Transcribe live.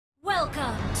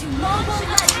Welcome to Mobile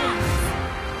Legends!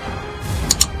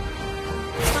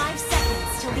 5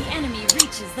 seconds till the enemy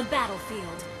reaches the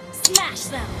battlefield. Smash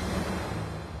them!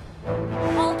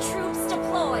 All troops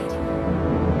deployed!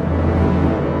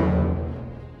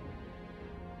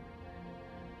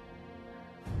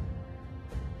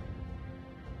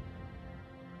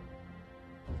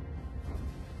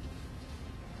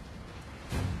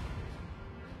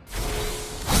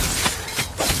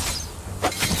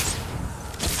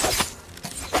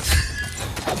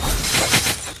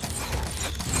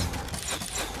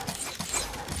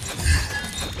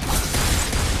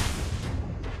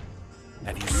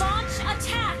 Launch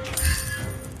attack!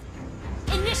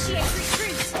 Initiate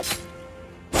retreat!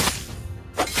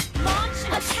 Launch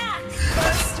attack!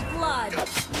 First blood!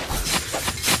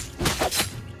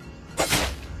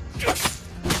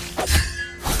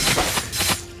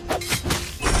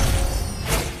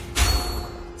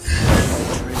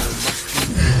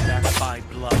 Backed by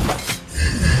blood.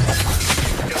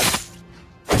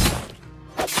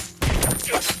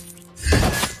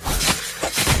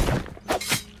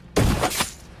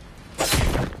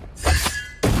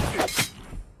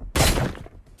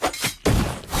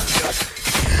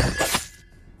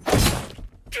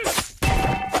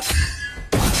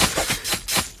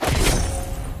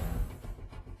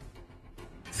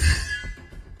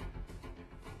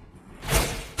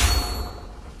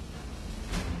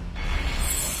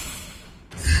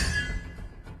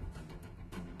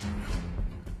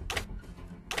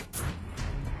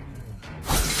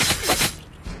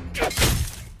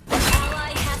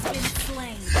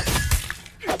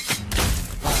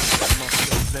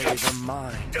 The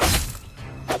mind.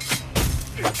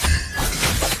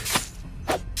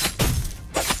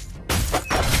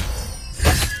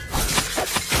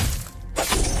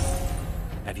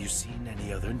 Have you seen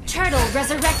any other names? Turtle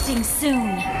resurrecting soon.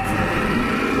 You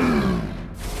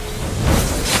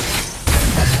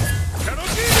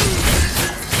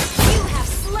have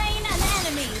slain an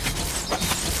enemy.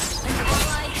 An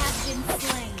ally has been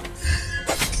slain.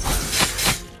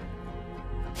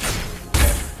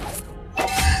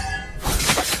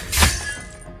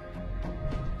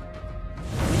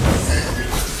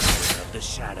 The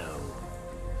shadow.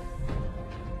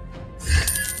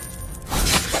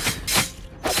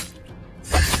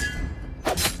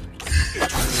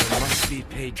 Betrayal must be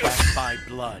paid back by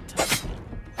blood.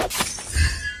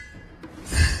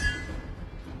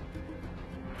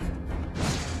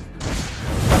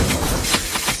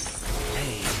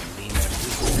 Pain means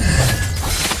weakness.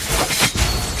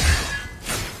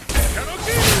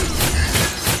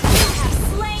 You have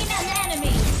slain an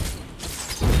enemy.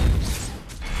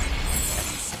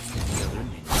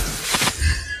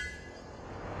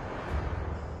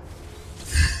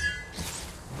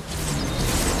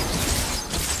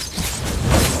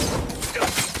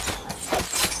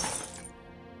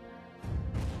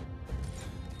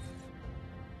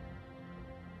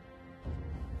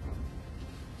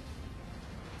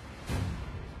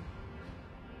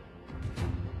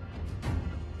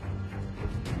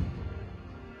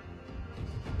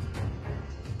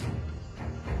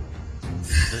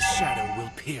 The shadow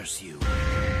will pierce you.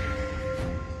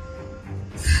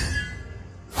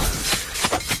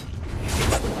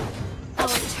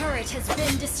 Our turret has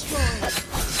been destroyed.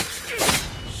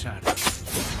 Shadow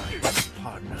is my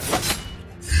partner.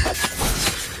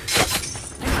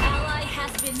 An ally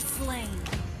has been slain.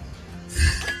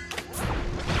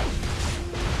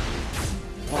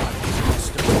 One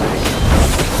must obey.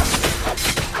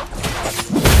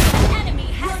 An enemy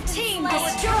has been slain.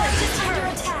 Our turret is under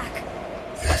attack.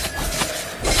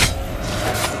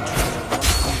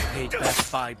 Paid back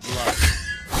by blood.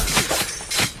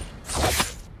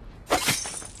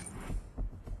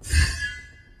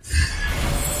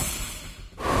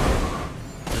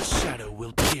 The shadow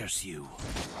will pierce you.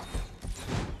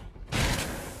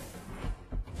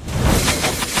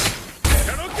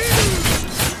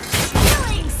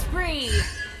 Killing spree.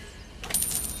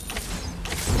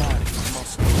 Body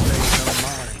must obey the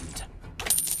mind.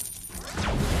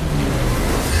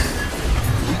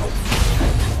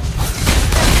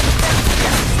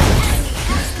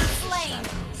 Slain.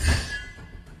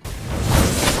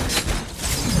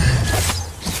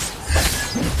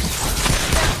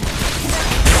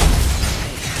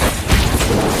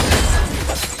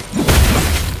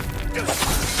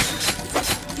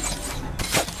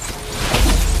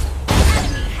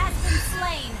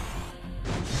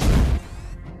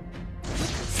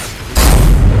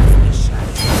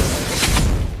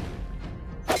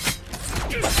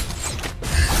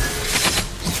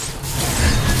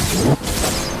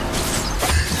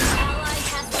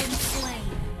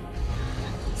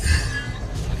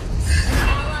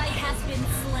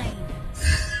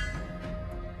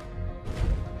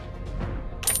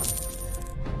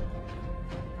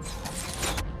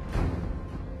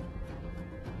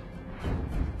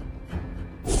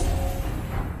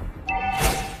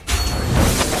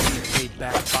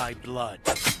 by blood.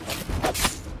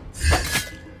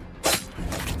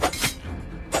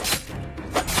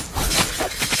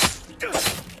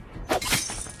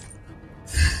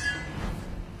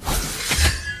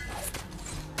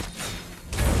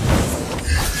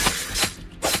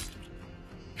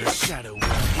 The shadow will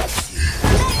hit you.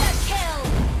 Mega kill!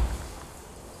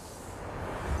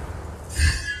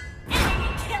 Enemy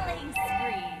killing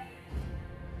spree!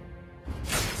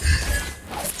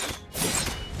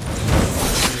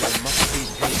 There must be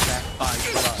paid back by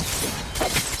blood.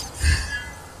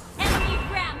 Enemy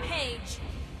rampage!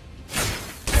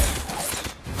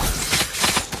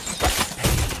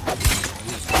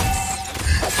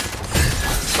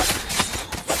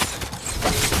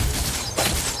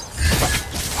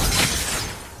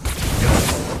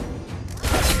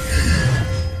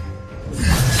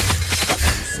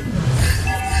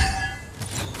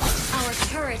 Our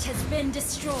turret has been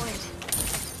destroyed.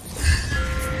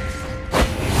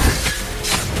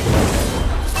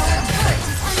 Our turret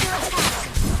is under attack.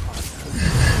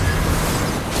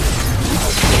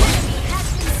 Enemy has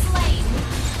been slain.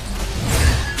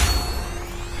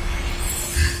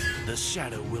 The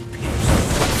shadow will pierce.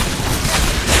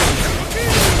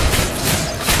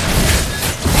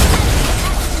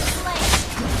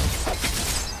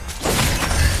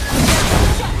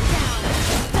 Shut down.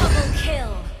 Double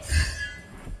kill.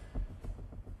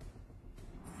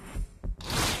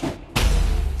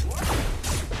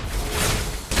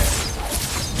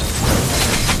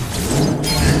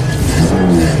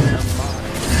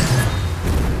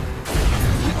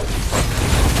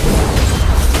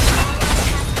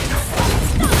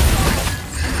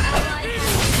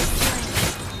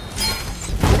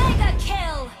 Mega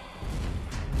kill.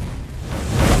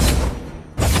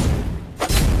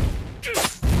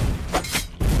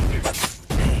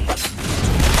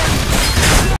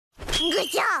 Good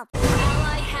job.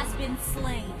 Ally has been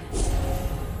slain.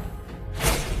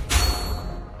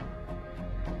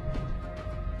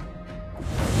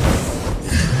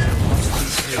 Must be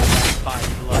paid back by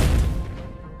blood.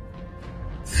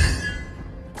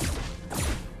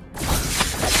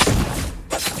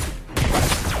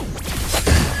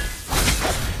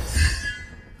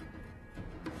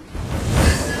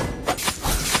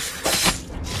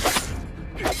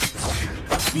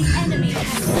 The enemy has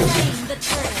slain the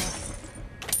turtle.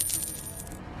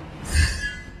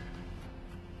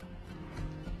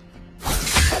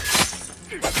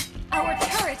 Our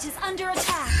turret is under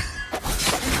attack.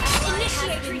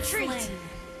 Initiate retreat.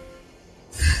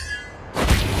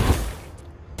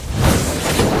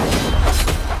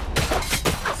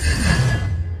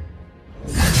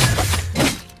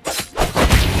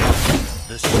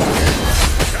 The shadow.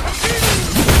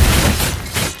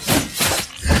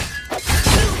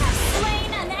 You have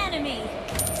slain an enemy.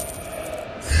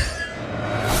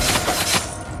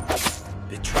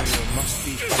 Betrayal must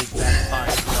be paid back by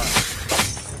blood.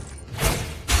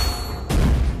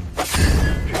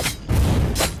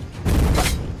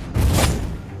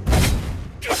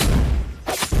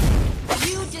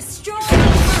 You destroyed the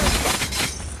turret.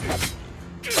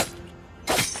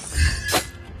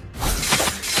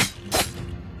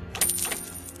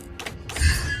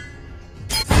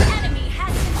 The enemy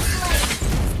has been slain.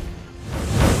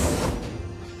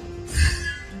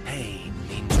 Pain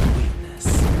means weakness.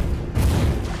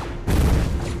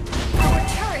 Our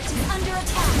turret is under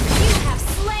attack. You have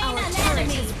slain an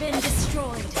enemy. Has been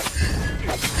destroyed.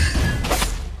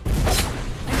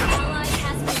 An ally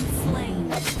has been slain.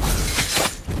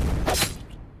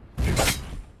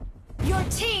 Your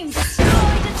team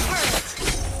destroyed a turret.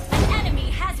 An enemy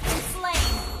has been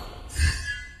slain.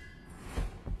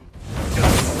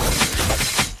 Shadow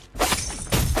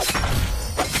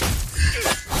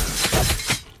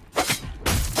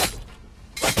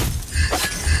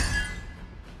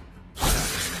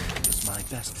is my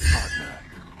best partner.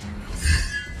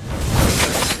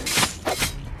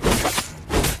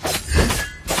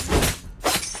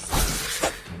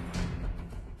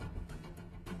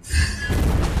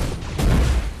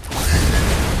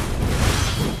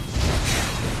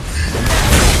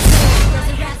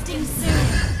 Resurrecting soon.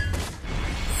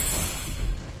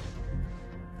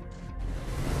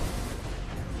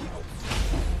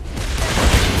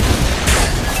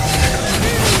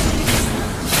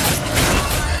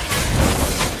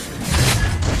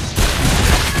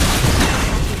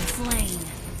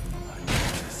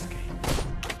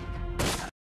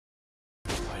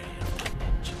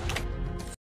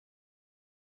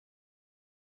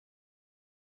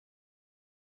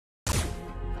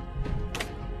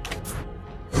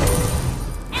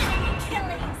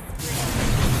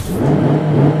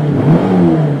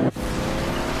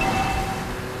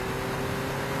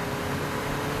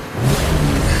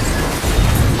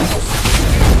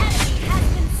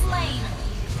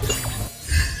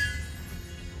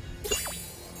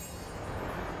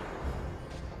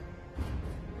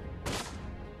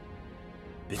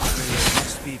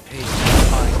 must be paid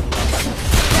back by blood.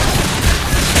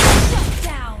 Shut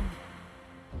down.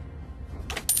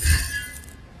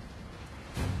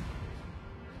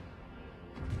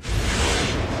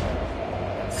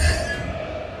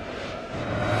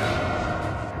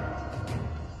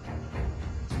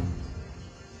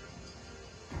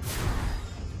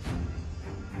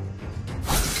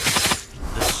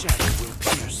 The shadow will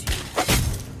pierce you.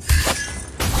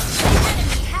 An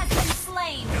enemy has been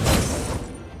slain.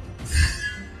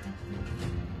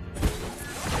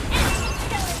 Enemy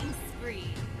killing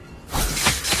spree.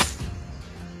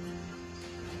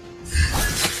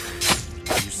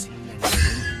 Have you seen any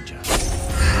ninja?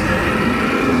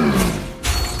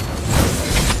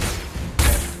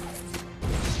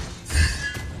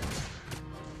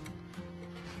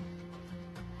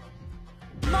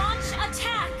 Launch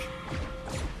attack.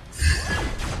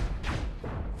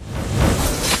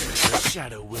 The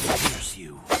shadow will pierce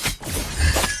you.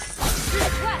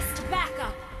 Request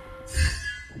backup.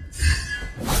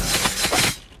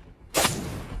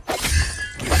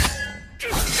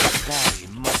 The body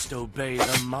must obey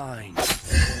the mind.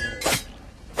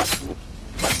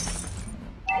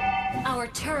 Our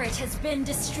turret has been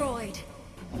destroyed.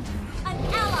 An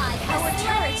ally has Our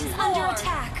turret is under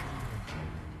attack.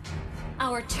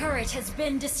 Our turret has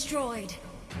been destroyed.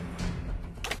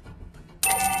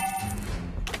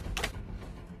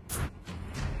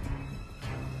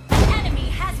 An enemy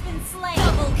has been slain.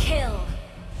 Double kill.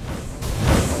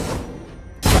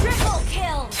 Triple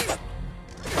kill.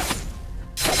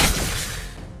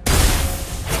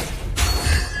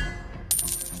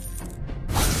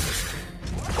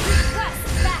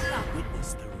 Request backup.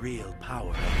 Witness the real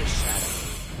power of the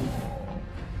shadow.